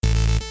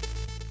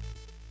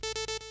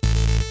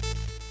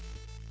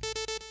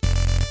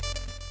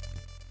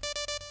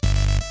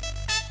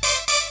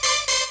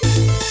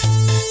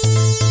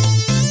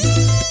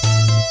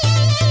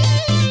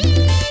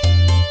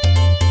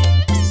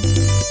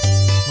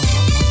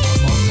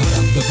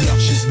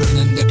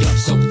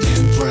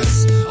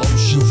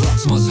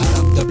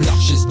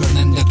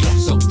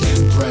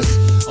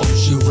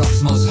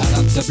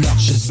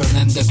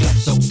burning the club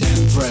so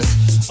damn fresh.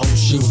 Oh,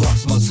 she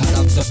rocks, must head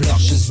up the block.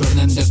 She's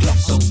burning the club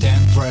so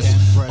damn fresh.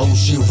 Oh,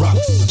 she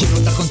rocks. Quiero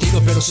estar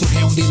contigo, pero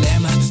surge un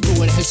dilema.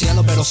 Tú eres el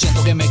cielo, pero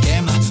siento que me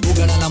quema.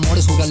 Jugar al amor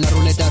es jugar la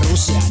ruleta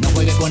rusa. No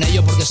juegues con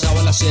ellos porque esa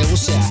bala se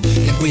usa.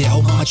 Ten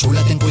cuidado, mamá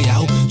chula, ten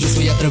cuidado. Yo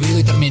soy atrevido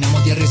y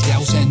terminamos de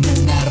arriesgados en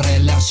una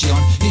relación.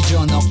 Y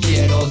yo no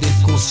quiero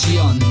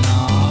discusión,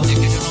 no. Es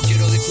que yo no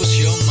quiero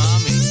discusión,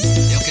 mami.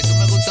 Y aunque tú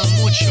me gustas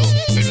mucho,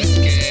 pero es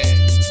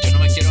que yo no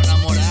me quiero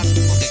enamorar,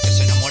 porque el que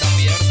se enamora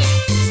pierde.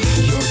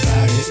 Your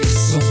body is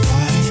so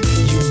fine,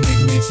 you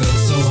make me feel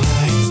so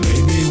high.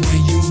 Baby,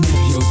 when you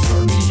move, you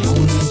turn me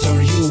on and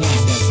turn you on,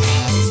 that's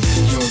hot.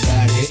 Your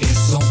body is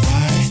so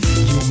fine,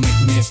 you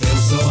make me feel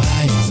so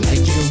high. I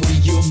like it when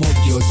you move,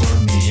 you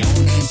turn me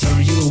on and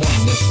turn you on,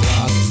 that's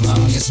rock,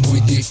 man. Es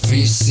muy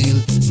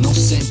difícil no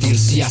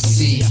sentirse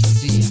así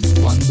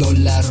cuando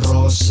las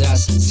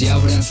rosas se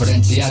abren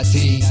frente a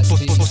ti.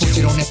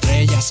 Pusieron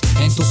estrellas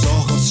en tus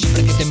ojos.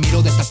 Siempre que te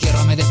miro de esta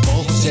tierra me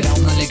despojo. ¿Será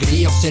una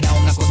alegría o será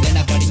una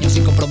condena? Cariño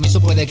sin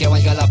compromiso puede que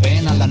valga la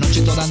pena. La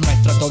noche toda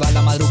nuestra, toda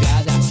la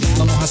madrugada.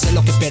 Vamos a hacer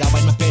lo que esperaba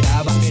y no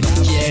esperaba.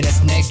 No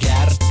quieres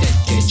negarte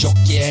que yo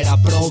quiera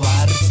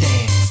probarte.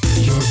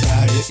 Your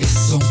body is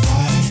so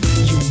fine,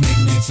 you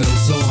make me feel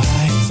so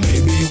high.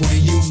 Baby,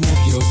 when you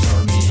move, you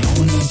turn me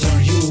on and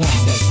turn you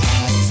on, that's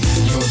hot.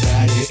 Your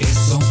body is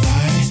so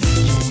fine,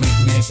 you make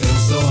me feel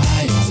so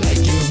high. I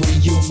like it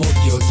when you move,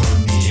 you turn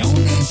me on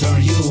and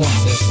turn you on,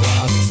 that's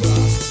rock, rock.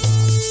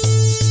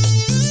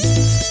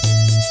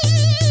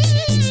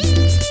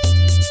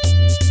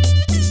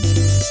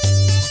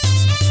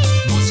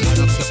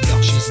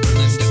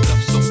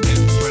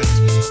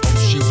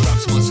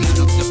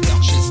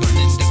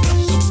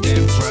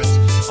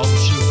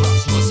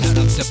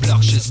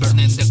 She's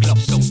burning the club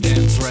so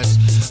damn fresh.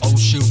 Oh,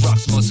 she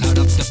rocks, must head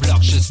up the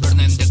block. She's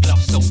burning the club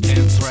so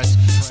damn fresh.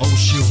 Oh,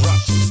 she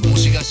rocks.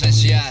 Música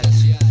esencial,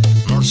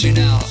 Mercy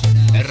Now,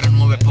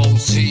 R9 Paul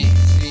C.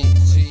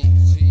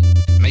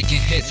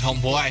 Making hits,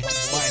 homeboy.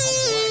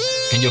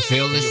 Can you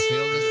feel this?